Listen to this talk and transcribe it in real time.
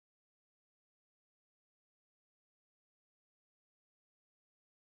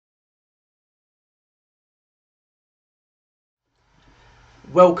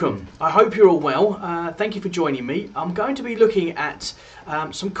Welcome. I hope you're all well. Thank you for joining me. I'm going to be looking at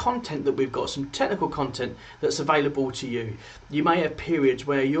some content that we've got, some technical content that's available to you. You may have periods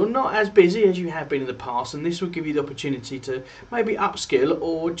where you're not as busy as you have been in the past, and this will give you the opportunity to maybe upskill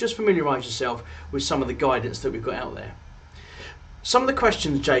or just familiarise yourself with some of the guidance that we've got out there. Some of the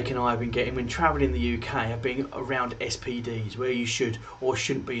questions Jake and I have been getting when travelling in the UK have been around SPD'S, where you should or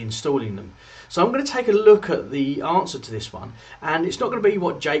shouldn't be installing them. So I'm going to take a look at the answer to this one, and it's not going to be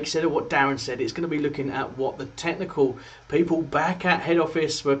what Jake said or what Darren said. It's going to be looking at what the technical people back at head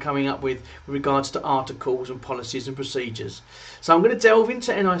office were coming up with regards to articles and policies and procedures. So I'm going to delve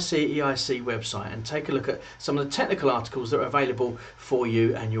into NICEIC website and take a look at some of the technical articles that are available for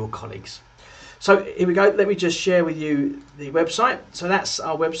you and your colleagues. So here we go, let me just share with you the website. So that's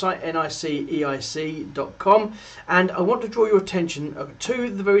our website, NICEIC.com, and I want to draw your attention to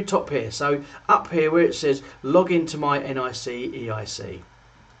the very top here. So up here where it says log into my NICEIC.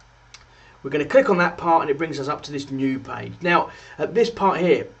 We're going to click on that part and it brings us up to this new page. Now at this part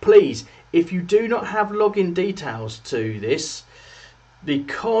here, please, if you do not have login details to this,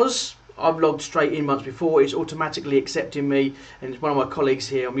 because I've logged straight in once before, it's automatically accepting me, and it's one of my colleagues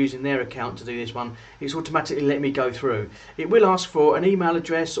here, I'm using their account to do this one, it's automatically letting me go through. It will ask for an email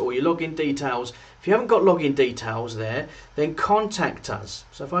address or your login details. If you haven't got login details there, then contact us.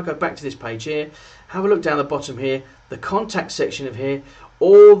 So if I go back to this page here, have a look down the bottom here, the contact section of here,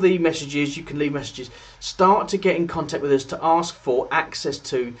 all the messages, you can leave messages, start to get in contact with us to ask for access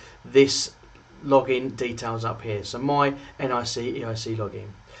to this login details up here. So my NICEIC login.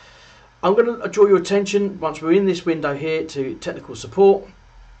 I'm going to draw your attention, once we're in this window here, to technical support.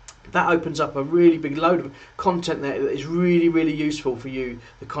 That opens up a really big load of content there that is really useful for you,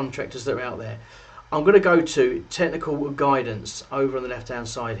 the contractors that are out there. I'm going to go to technical guidance over on the left hand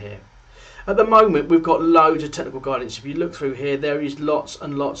side here. At the moment we've got loads of technical guidance. If you look through here, there is lots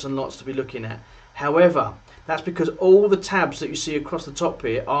and lots to be looking at. However, that's because all the tabs that you see across the top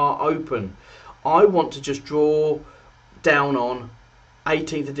here are open. I want to just draw down on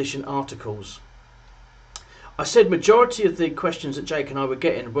 18th edition articles. I said majority of the questions that Jake and I were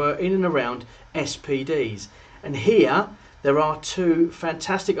getting were in and around SPD'S, and here there are two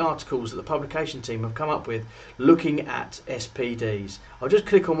fantastic articles that the publication team have come up with looking at SPD'S. I'll just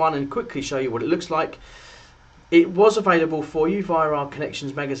click on one and quickly show you what it looks like. It was available for you via our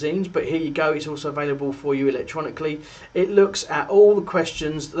Connections magazines, but here you go, it's also available for you electronically. It looks at all the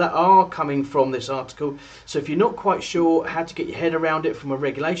questions that are coming from this article, so if you're not quite sure how to get your head around it from a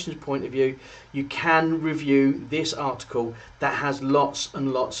regulations point of view, you can review this article that has lots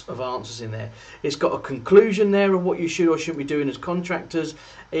and lots of answers in there. It's got a conclusion there of what you should or shouldn't be doing as contractors.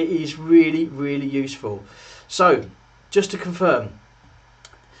 It is really useful. So just to confirm,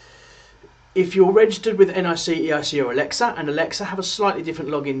 if you're registered with NICEIC or ELECSA, and ELECSA have a slightly different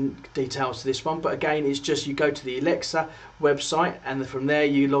login details to this one, but again it's just you go to the ELECSA website and from there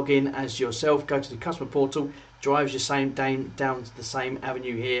you log in as yourself, go to the customer portal, drives your same down to the same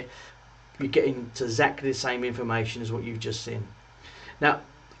avenue here, you're getting to exactly the same information as what you've just seen. Now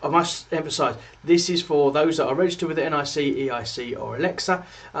I must emphasise, this is for those that are registered with the NICEIC or ELECSA,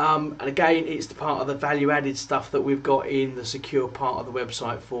 and again it's the part of the value added stuff that we've got in the secure part of the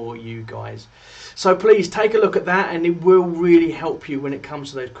website for you guys. So please take a look at that, and it will really help you when it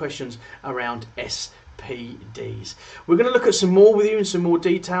comes to those questions around SPD'S. We're going to look at some more with you and some more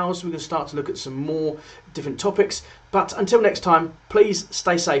details. We're going to start to look at some more different topics, but until next time, please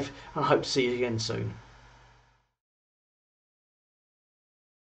stay safe and I hope to see you again soon.